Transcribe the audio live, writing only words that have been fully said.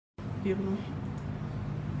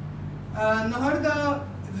النهارده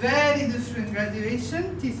very different graduation,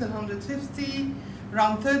 TESOL 150,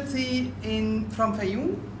 round 30 from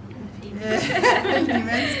Fayoum,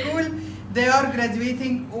 Eman school. They are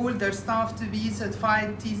graduating all their staff to be certified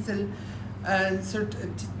TESOL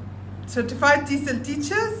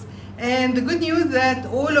teachers. And the good news that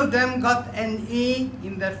all of them got an A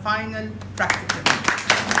in their final practicum.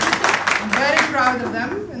 I'm very proud of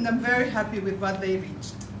them, and I'm very happy with what they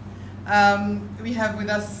reached. We have with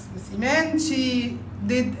us Ms. Eman. She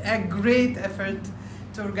did a great effort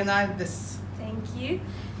to organize this. Thank you.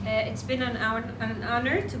 It's been an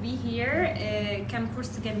honor to be here. كان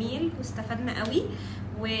كورس جميل واستفدنا قوي،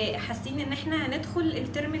 وحاسين ان احنا هندخل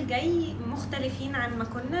الترم الجاي مختلفين عن ما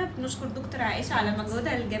كنا. بنشكر دكتور عائشة على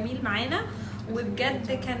مجهودها الجميل معانا،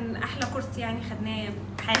 وبجد كان احلى كورس يعني خدناه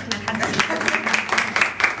في حياتنا لحد دلوقتي.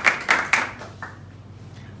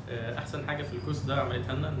 احسن حاجه في الكورس ده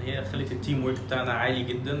عملتها لنا ان هي خلت التيم ورك بتاعنا عالي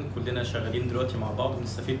جدا. كلنا شغالين دلوقتي مع بعض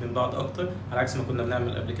وبنستفيد من بعض اكتر، على عكس ما كنا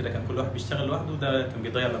بنعمل قبل كده. كان كل واحد بيشتغل لوحده، وده كان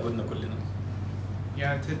بيضيع مجهودنا كلنا.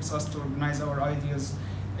 Yeah, it helps us to organize our ideas.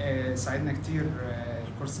 ساعدنا كتير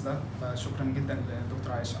الكورس ده، فشكرا جدا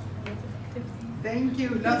لدكتور عائشة. Thank you.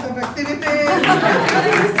 Lots of activities.